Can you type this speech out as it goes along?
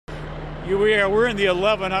We're in the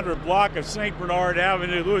 1100 block of St. Bernard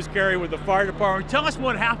Avenue. Lewis Carey with the fire department. Tell us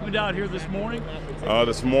what happened out here this morning.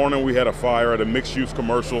 This morning we had a fire at a mixed-use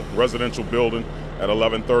commercial residential building at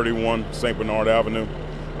 1131 St. Bernard Avenue.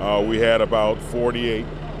 We had about 48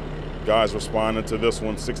 guys responding to this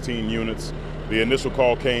one, 16 units. The initial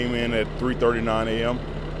call came in at 3:39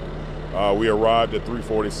 a.m. We arrived at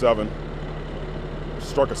 3:47.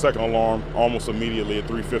 Struck a second alarm almost immediately at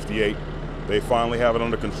 3:58. They finally have it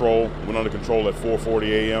under control. Went under control at 4:40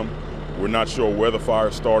 a.m. We're not sure where the fire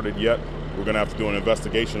started yet. We're going to have to do an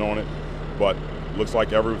investigation on it, but looks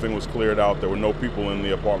like everything was cleared out. There were no people in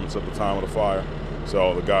the apartments at the time of the fire,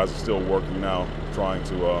 so the guys are still working now, trying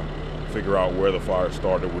to figure out where the fire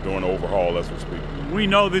started. We're doing an overhaul as we speak. We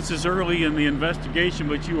know this is early in the investigation,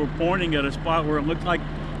 but you were pointing at a spot where it looked like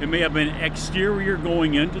it may have been exterior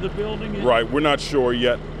going into the building? Right, we're not sure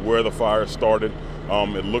yet where the fire started.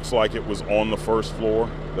 It looks like it was on the first floor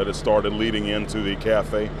that it started leading into the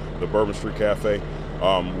cafe, the Bourbon Street Cafe.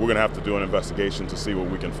 We're going to have to do an investigation to see what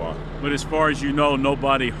we can find. But as far as you know,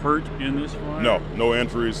 nobody hurt in this fire? No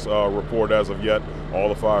injuries reported as of yet. All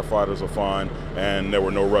the firefighters are fine, and there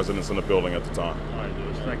were no residents in the building at the time. All right,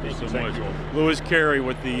 Lewis, thank you so much. Lewis Carey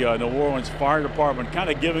with the New Orleans Fire Department, kind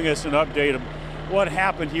of giving us an update of what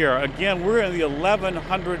happened here. Again, we're in the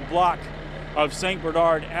 1100 block of St.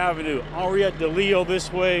 Bernard Avenue. Henriette DeLeo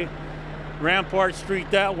this way, Rampart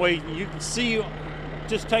Street that way. You can see,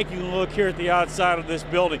 just taking a look here at the outside of this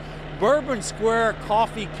building, Bourbon Square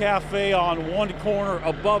Coffee Cafe on one corner.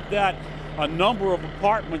 Above that, a number of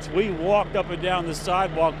apartments. We walked up and down the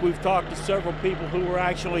sidewalk. We've talked to several people who were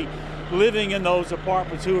actually living in those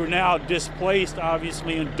apartments who are now displaced,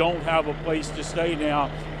 obviously, and don't have a place to stay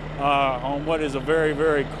now on what is a very,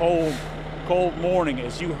 very cold morning.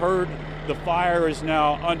 As you heard, the fire is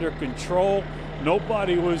now under control.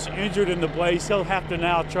 Nobody was injured in the blaze. He'll have to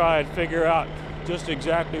now try and figure out just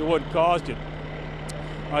exactly what caused it.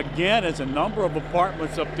 Again, it's a number of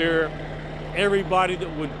apartments up there. Everybody that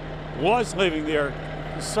was living there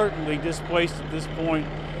is certainly displaced at this point,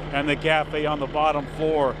 and the cafe on the bottom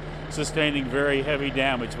floor sustaining very heavy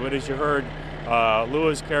damage. But as you heard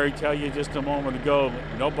Lewis Carey tell you just a moment ago,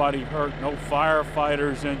 nobody hurt, no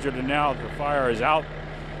firefighters injured, and now the fire is out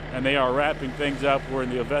and they are wrapping things up. We're in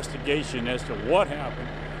the investigation as to what happened.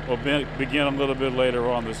 Will begin a little bit later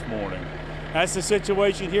on this morning. That's the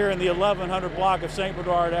situation here in the 1100 block of St.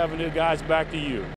 Bernard Avenue. Guys, back to you.